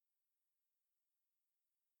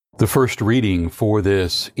The first reading for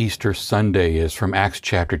this Easter Sunday is from Acts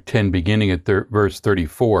chapter 10, beginning at verse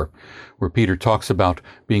 34, where Peter talks about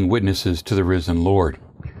being witnesses to the risen Lord.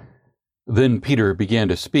 Then Peter began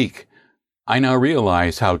to speak. I now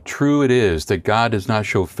realize how true it is that God does not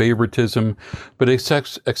show favoritism, but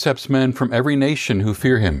accepts men from every nation who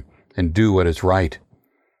fear him and do what is right.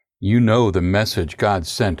 You know the message God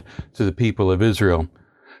sent to the people of Israel,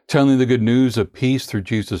 telling the good news of peace through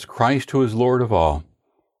Jesus Christ, who is Lord of all.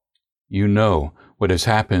 You know what has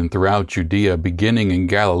happened throughout Judea, beginning in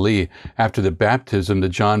Galilee after the baptism that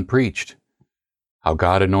John preached, how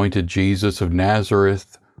God anointed Jesus of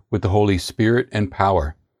Nazareth with the Holy Spirit and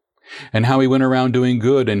power, and how he went around doing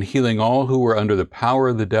good and healing all who were under the power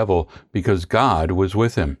of the devil, because God was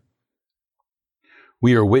with him.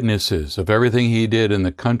 We are witnesses of everything he did in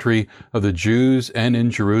the country of the Jews and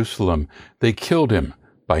in Jerusalem. They killed him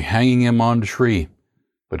by hanging him on a tree,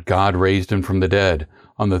 but God raised him from the dead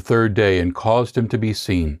on the third day and caused him to be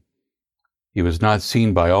seen. He was not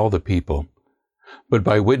seen by all the people, but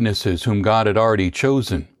by witnesses whom God had already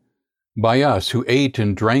chosen, by us who ate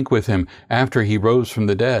and drank with him after he rose from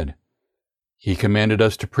the dead. He commanded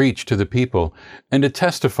us to preach to the people and to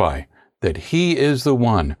testify that he is the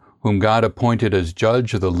one whom God appointed as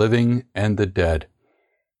judge of the living and the dead.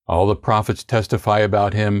 All the prophets testify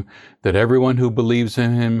about him, that everyone who believes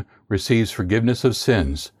in him receives forgiveness of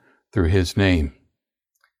sins through his name.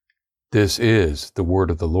 This is the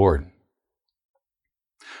word of the Lord.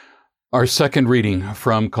 Our second reading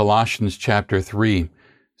from Colossians chapter 3,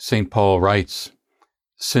 St. Paul writes,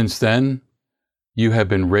 Since then you have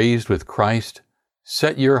been raised with Christ,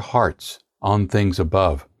 set your hearts on things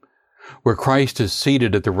above, where Christ is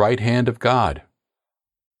seated at the right hand of God.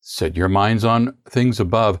 Set your minds on things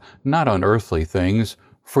above, not on earthly things,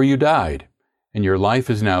 for you died, and your life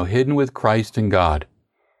is now hidden with Christ in God.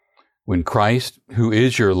 When Christ, who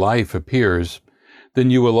is your life, appears, then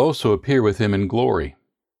you will also appear with him in glory.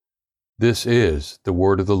 This is the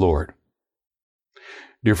word of the Lord.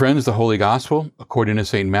 Dear friends, the Holy Gospel, according to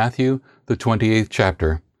St. Matthew, the 28th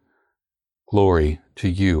chapter. Glory to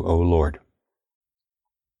you, O Lord.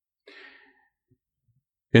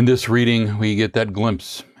 In this reading, we get that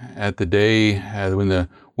glimpse at the day when the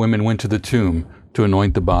women went to the tomb to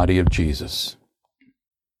anoint the body of Jesus.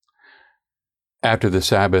 After the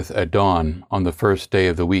Sabbath at dawn on the first day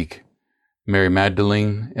of the week, Mary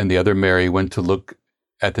Magdalene and the other Mary went to look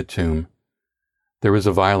at the tomb. There was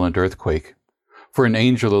a violent earthquake, for an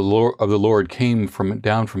angel of the Lord came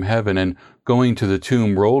down from heaven and, going to the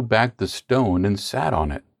tomb, rolled back the stone and sat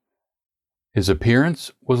on it. His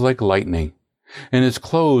appearance was like lightning, and his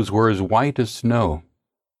clothes were as white as snow.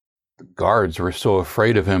 The guards were so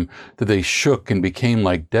afraid of him that they shook and became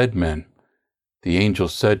like dead men. The angel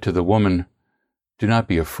said to the woman, Do not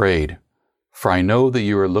be afraid, for I know that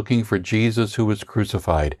you are looking for Jesus who was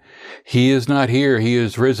crucified. He is not here, he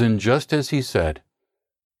is risen just as he said.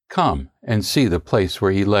 Come and see the place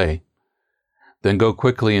where he lay. Then go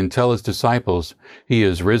quickly and tell his disciples, he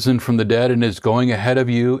is risen from the dead and is going ahead of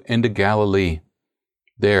you into Galilee.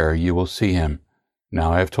 There you will see him.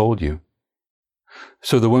 Now I have told you.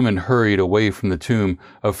 So the women hurried away from the tomb,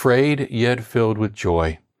 afraid yet filled with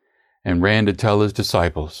joy, and ran to tell his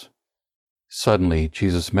disciples. Suddenly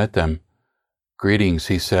Jesus met them. Greetings,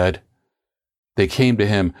 he said. They came to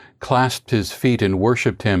him, clasped his feet, and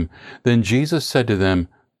worshipped him. Then Jesus said to them,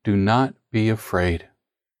 Do not be afraid.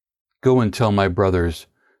 Go and tell my brothers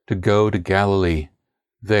to go to Galilee.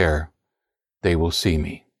 There they will see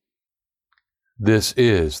me. This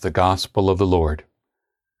is the gospel of the Lord.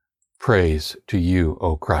 Praise to you,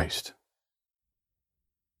 O Christ.